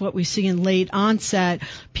adults, what we see in late onset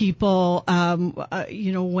people,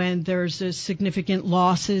 when there's a significant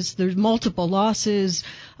losses, there's multiple losses,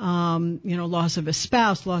 loss of a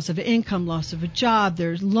spouse, loss of income, loss of a job,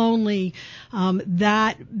 there's lonely,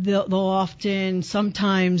 that they'll often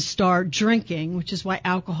sometimes start drinking, which is why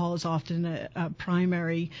alcohol is often a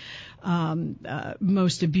primary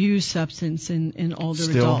most abused substance in older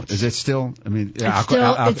adults. Is it still? I mean,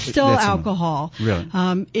 it's still alcohol. Really?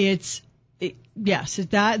 Yes,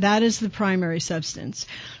 that is the primary substance.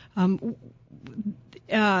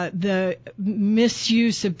 The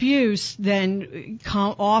misuse, abuse then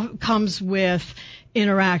comes with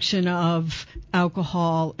interaction of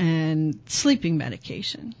alcohol and sleeping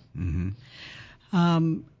medication.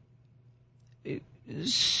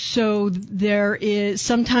 So there is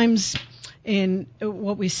sometimes in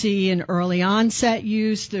what we see in early onset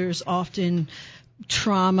use, there's often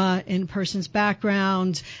trauma in a person's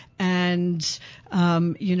background, and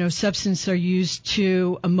substances are used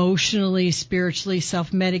to emotionally, spiritually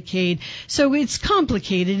self-medicate. So it's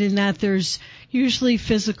complicated in that there's usually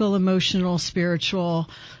physical, emotional, spiritual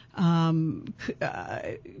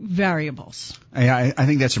variables. I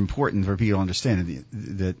think that's important for people to understand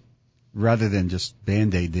that rather than just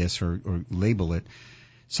Band-Aid this or label it,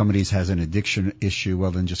 somebody has an addiction issue,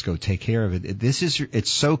 well, then just go take care of it.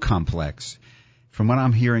 It's so complex. From what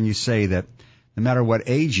I'm hearing you say, that no matter what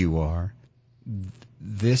age you are,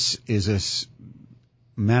 this is a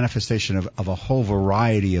manifestation of a whole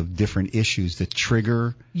variety of different issues that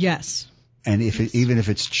trigger. Yes. And even if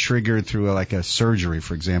it's triggered through like a surgery,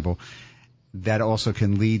 for example, that also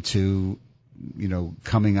can lead to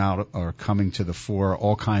coming out or coming to the fore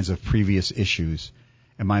all kinds of previous issues.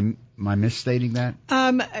 Am I misstating that?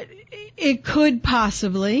 It could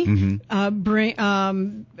possibly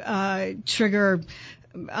trigger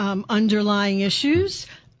underlying issues.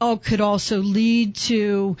 Could also lead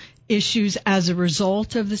to issues as a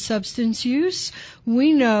result of the substance use.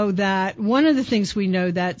 We know that one of the things we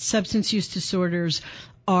know that substance use disorders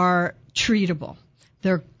are treatable.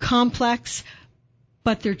 They're complex,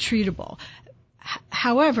 but they're treatable.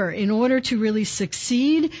 However, in order to really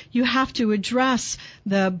succeed, you have to address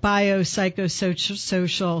the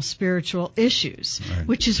biopsychosocial, spiritual issues,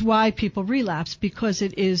 which is why people relapse, because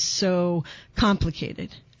it is so complicated.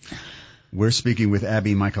 We're speaking with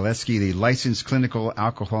Abby Michaleski, the licensed clinical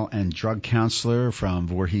alcohol and drug counselor from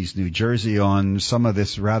Voorhees, New Jersey, on some of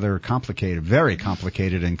this rather complicated, very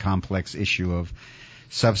complicated and complex issue of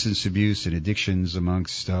substance abuse and addictions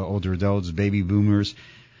amongst older adults, baby boomers.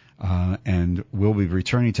 And we'll be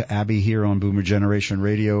returning to Abby here on Boomer Generation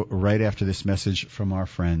Radio right after this message from our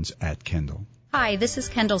friends at Kendall. Hi, this is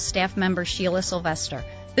Kendall staff member Sheila Sylvester.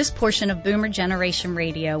 This portion of Boomer Generation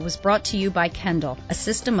Radio was brought to you by Kendall, a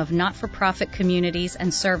system of not-for-profit communities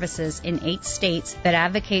and services in 8 states that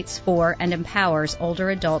advocates for and empowers older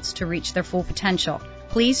adults to reach their full potential.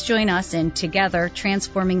 Please join us in Together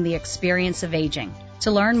Transforming the Experience of Aging.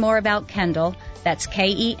 To learn more about Kendall, that's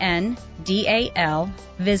KENDAL,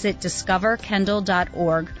 visit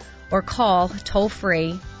discoverkendall.org or call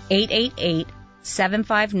toll-free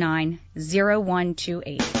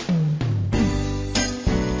 888-759-0128.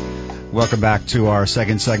 Welcome back to our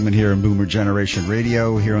second segment here in Boomer Generation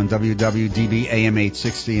Radio here on WWDB AM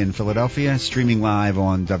 860 in Philadelphia, streaming live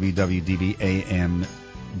on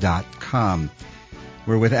www.dbam.com.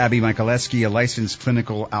 We're with Abby Michaleski, a licensed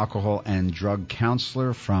clinical alcohol and drug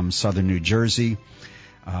counselor from Southern New Jersey.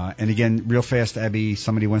 And again, real fast, Abby,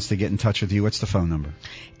 somebody wants to get in touch with you. What's the phone number?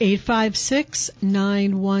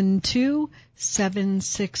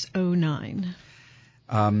 856-912-7609.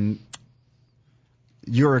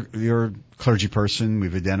 You're a clergy person.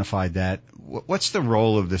 We've identified that. What's the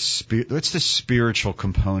role of what's the spiritual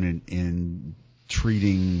component in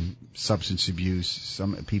treating substance abuse,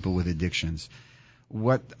 some people with addictions?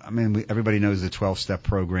 Everybody knows the 12-step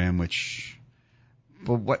program, but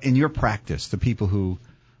what in your practice, the people who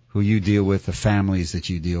you deal with, the families that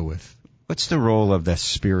you deal with, what's the role of the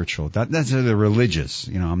spiritual? That's the religious.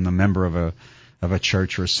 I'm a member of a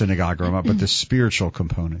church or a synagogue but the spiritual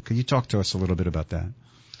component. Could you talk to us a little bit about that?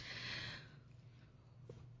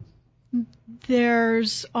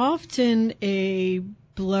 There's often a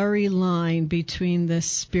blurry line between the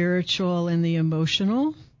spiritual and the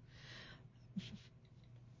emotional.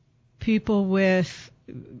 People with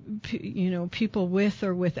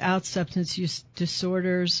or without substance use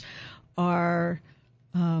disorders are,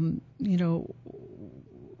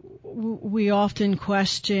 we often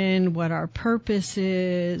question what our purpose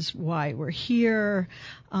is, why we're here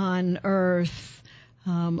on earth,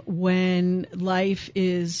 when life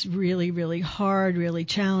is really, really hard, really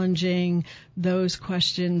challenging. Those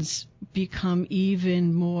questions become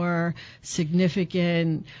even more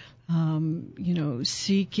significant.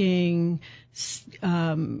 Seeking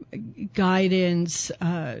guidance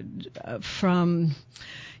from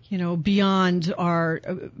beyond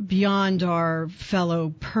our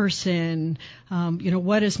fellow person.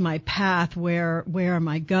 What is my path? Where am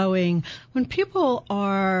I going? When people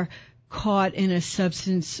are caught in a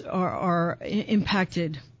substance or are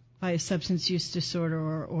impacted by a substance use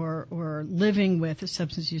disorder or living with a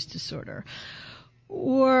substance use disorder,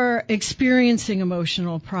 or experiencing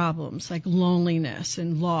emotional problems like loneliness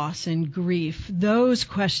and loss and grief, those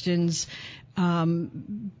questions,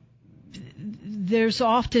 there's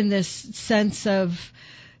often this sense of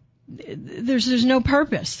there's no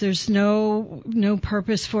purpose. There's no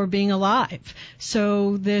purpose for being alive.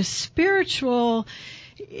 So the spiritual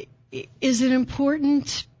is an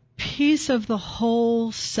important piece of the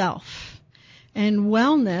whole self. And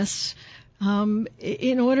wellness,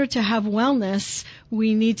 in order to have wellness,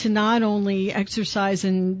 we need to not only exercise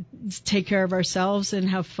and take care of ourselves and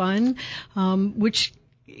have fun, which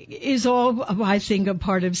is all, I think, a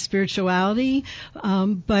part of spirituality,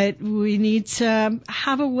 but we need to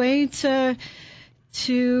have a way to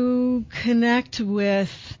connect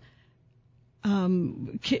with,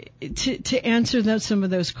 to answer some of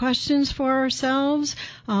those questions for ourselves,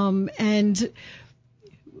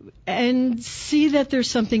 and see that there's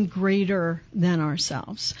something greater than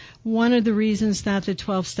ourselves. One of the reasons that the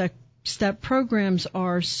 12-step programs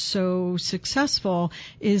are so successful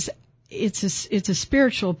is it's a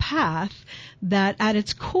spiritual path that at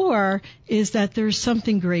its core is that there's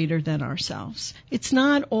something greater than ourselves. It's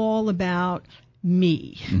not all about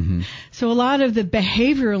me. Mm-hmm. So a lot of the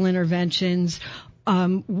behavioral interventions,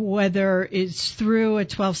 whether it's through a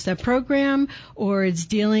 12-step program or it's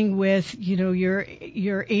dealing with, your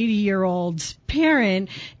 80-year-old parent,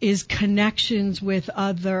 is connections with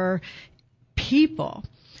other people,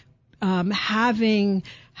 having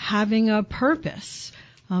a purpose,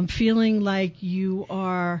 feeling like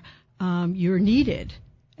you're needed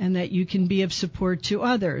and that you can be of support to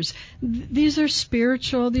others. These are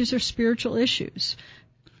spiritual issues.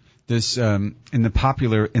 This in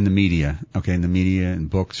the media and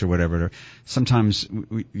books or whatever, sometimes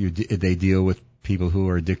they deal with people who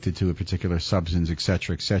are addicted to a particular substance, et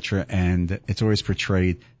cetera, and it's always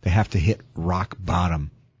portrayed they have to hit rock bottom,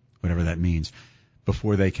 whatever that means,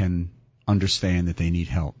 before they can understand that they need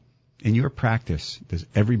help. In your practice, does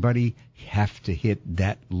everybody have to hit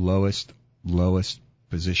that lowest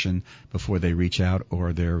position before they reach out, or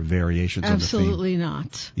are there variations on the theme? Absolutely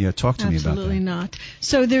not. Yeah, talk to me about that. Absolutely not.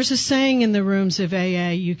 So there's a saying in the rooms of AA,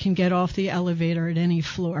 you can get off the elevator at any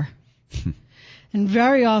floor. And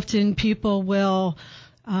very often people will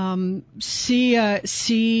see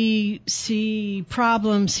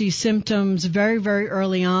problems, see symptoms very, very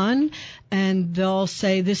early on, and they'll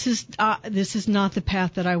say, this is not the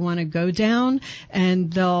path that I want to go down,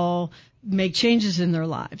 and they'll make changes in their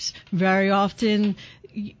lives. Very often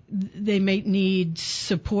they may need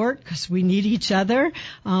support, because we need each other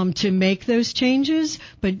to make those changes,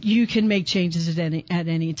 but you can make changes at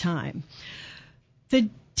any time. The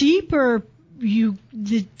deeper you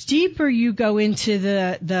go into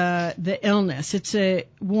the illness, it's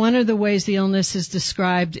one of the ways the illness is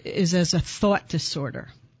described is as a thought disorder.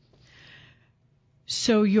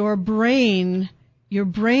 So your brain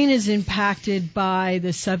is impacted by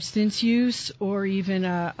the substance use, or even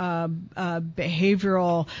a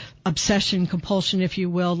behavioral obsession, compulsion, if you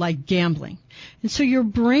will, like gambling. And so your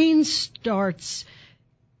brain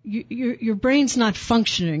your brain's not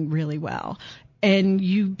functioning really well. And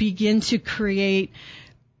you begin to create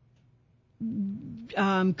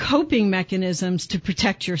coping mechanisms to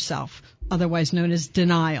protect yourself, otherwise known as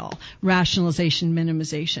denial, rationalization,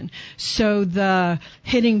 minimization. So the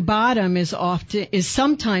hitting bottom is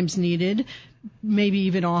sometimes needed, maybe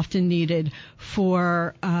even often needed,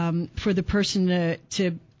 for the person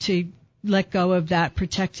to let go of that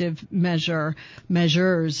protective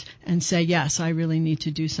measures and say, yes, I really need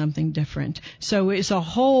to do something different. So it's a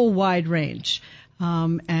whole wide range.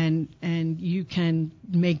 And you can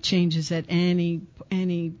make changes at any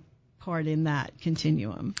part in that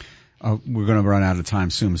continuum. We're going to run out of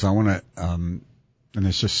time soon, so I want to, and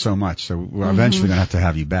there's just so much, so we're eventually going to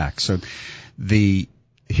have you back. So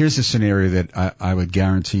here's a scenario that I would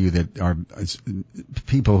guarantee you that our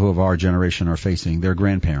people who of our generation are facing. Their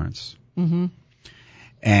grandparents. Mm-hmm.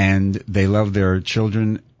 And they love their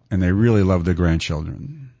children, and they really love their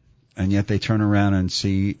grandchildren. And yet they turn around and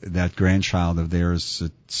see that grandchild of theirs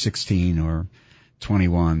at 16 or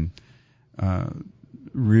 21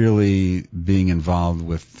 really being involved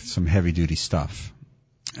with some heavy-duty stuff.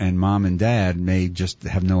 And mom and dad may just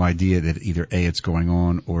have no idea that either A, it's going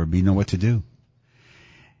on, or B, know what to do.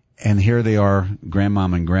 And here they are,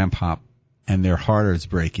 grandmom and grandpop, and their heart is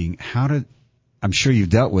breaking. I'm sure you've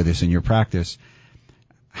dealt with this in your practice.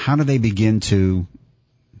 How do they begin to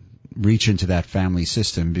reach into that family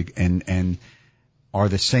system, and are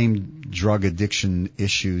the same drug addiction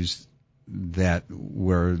issues that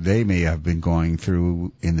where they may have been going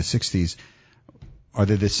through in the 60s, are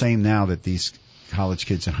they the same now that these college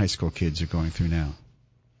kids and high school kids are going through now?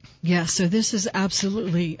 Yeah, so this is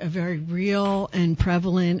absolutely a very real and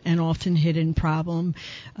prevalent and often hidden problem.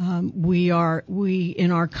 We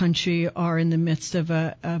in our country are in the midst of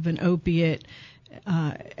an opiate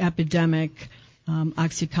epidemic.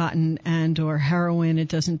 Oxycontin and or heroin. It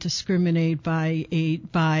doesn't discriminate by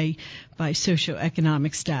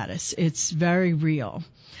socioeconomic status. It's very real.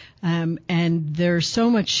 And there's so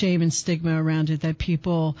much shame and stigma around it that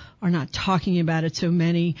people are not talking about it. So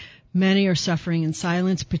many are suffering in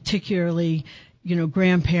silence, particularly,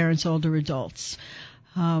 grandparents, older adults.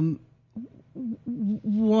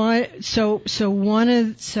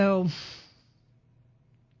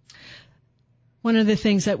 One of the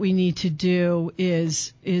things that we need to do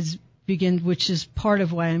is begin, which is part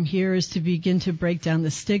of why I'm here, is to begin to break down the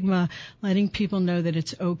stigma, letting people know that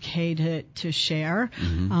it's okay to share,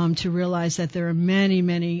 to realize that there are many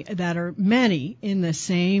in the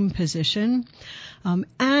same position,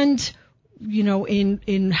 and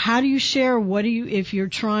in how do you share? If you're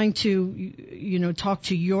trying to talk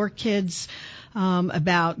to your kids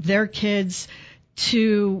about their kids,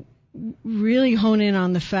 to really hone in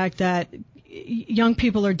on the fact that young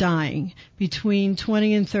people are dying. Between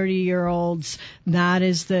 20 and 30-year-olds, that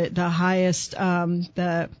is the highest,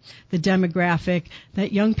 the demographic,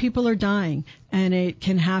 that young people are dying. And it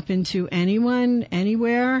can happen to anyone,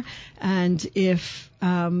 anywhere. And if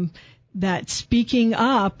that speaking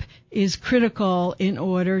up is critical in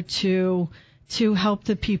order to help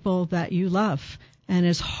the people that you love. And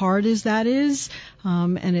as hard as that is,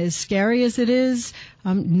 and as scary as it is,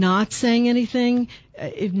 not saying anything,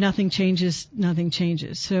 if nothing changes, nothing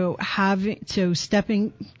changes. So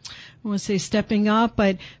stepping up,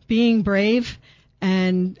 but being brave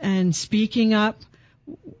and speaking up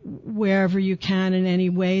wherever you can in any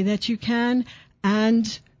way that you can,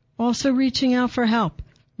 and also reaching out for help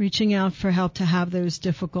to have those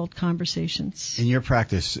difficult conversations. In your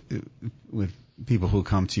practice with people who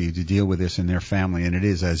come to you to deal with this in their family, and it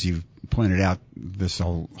is, as you've pointed out this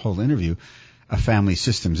whole interview, a family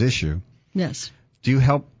systems issue. Yes. Do you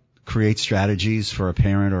help create strategies for a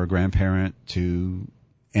parent or a grandparent to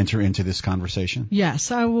enter into this conversation?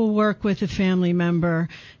 Yes, I will work with a family member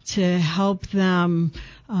to help them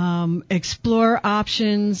explore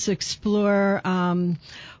options, explore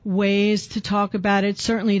ways to talk about it,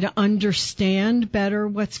 certainly to understand better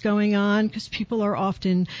what's going on, because people are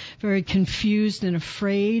often very confused and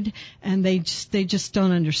afraid, and they just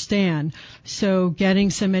don't understand. So getting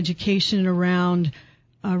some education around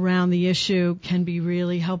the issue can be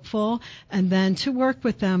really helpful, and then to work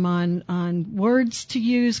with them on words to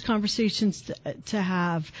use, conversations to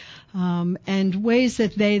have, and ways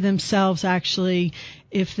that they themselves actually,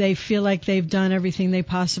 if they feel like they've done everything they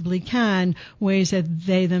possibly can, ways that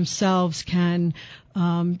they themselves can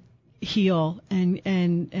heal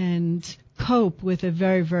and cope with a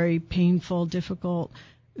very, very painful, difficult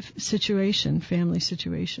family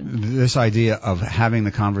situation. This idea of having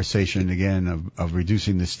the conversation again, of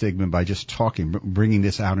reducing the stigma by just talking, bringing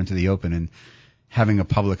this out into the open and having a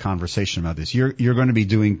public conversation about this. You're going to be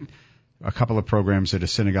doing a couple of programs at a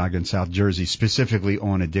synagogue in South Jersey specifically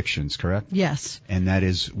on addictions, correct? Yes. And that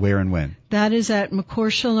is where and when? That is at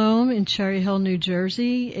Makor Shalom in Cherry Hill, New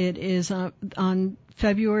Jersey. It is on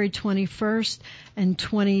February 21st and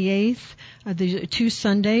 28th, the 2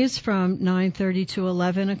 Sundays from 9:30 to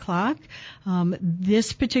 11 o'clock.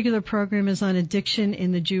 This particular program is on addiction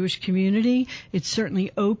in the Jewish community. It's certainly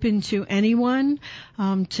open to anyone.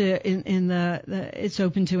 It's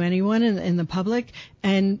open to anyone in the public.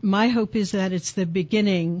 And my hope is that it's the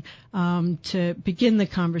beginning to begin the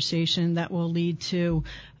conversation that will lead to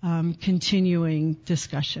continuing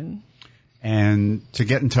discussion. And to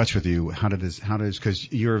get in touch with you, how does,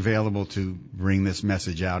 because you're available to bring this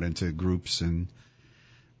message out into groups and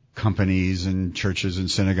companies and churches and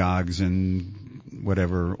synagogues and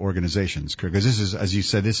whatever organizations, because this is, as you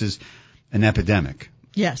said, this is an epidemic.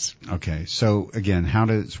 Yes. Okay. So again, how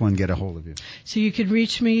does one get a hold of you? So you could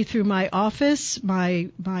reach me through my office, my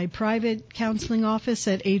private counseling office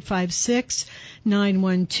at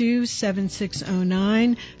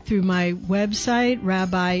 856-912-7609, through my website,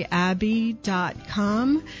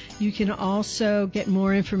 rabbiabby.com. You can also get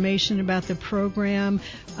more information about the program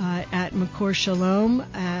at Makor Shalom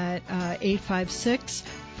at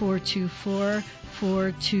 856-424-4220.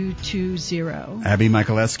 Abby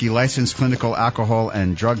Michaelewski, licensed clinical alcohol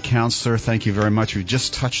and drug counselor. Thank you very much. We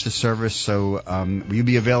just touched the service, so will you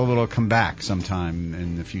be available to come back sometime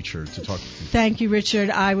in the future to talk? Thank you,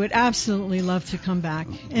 Richard. I would absolutely love to come back.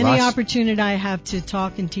 Any opportunity I have to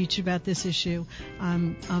talk and teach about this issue,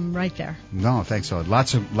 I'm right there. No, thanks a lot.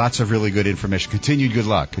 Lots of really good information. Continued good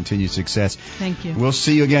luck. Continued success. Thank you. We'll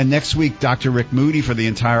see you again next week, Dr. Rick Moody, for the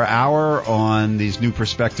entire hour on these new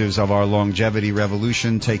perspectives of our longevity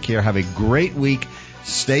revolution. Take care. Have a great week.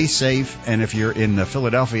 Stay safe. And if you're in the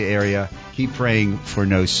Philadelphia area, keep praying for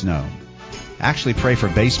no snow. Actually, pray for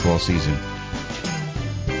baseball season.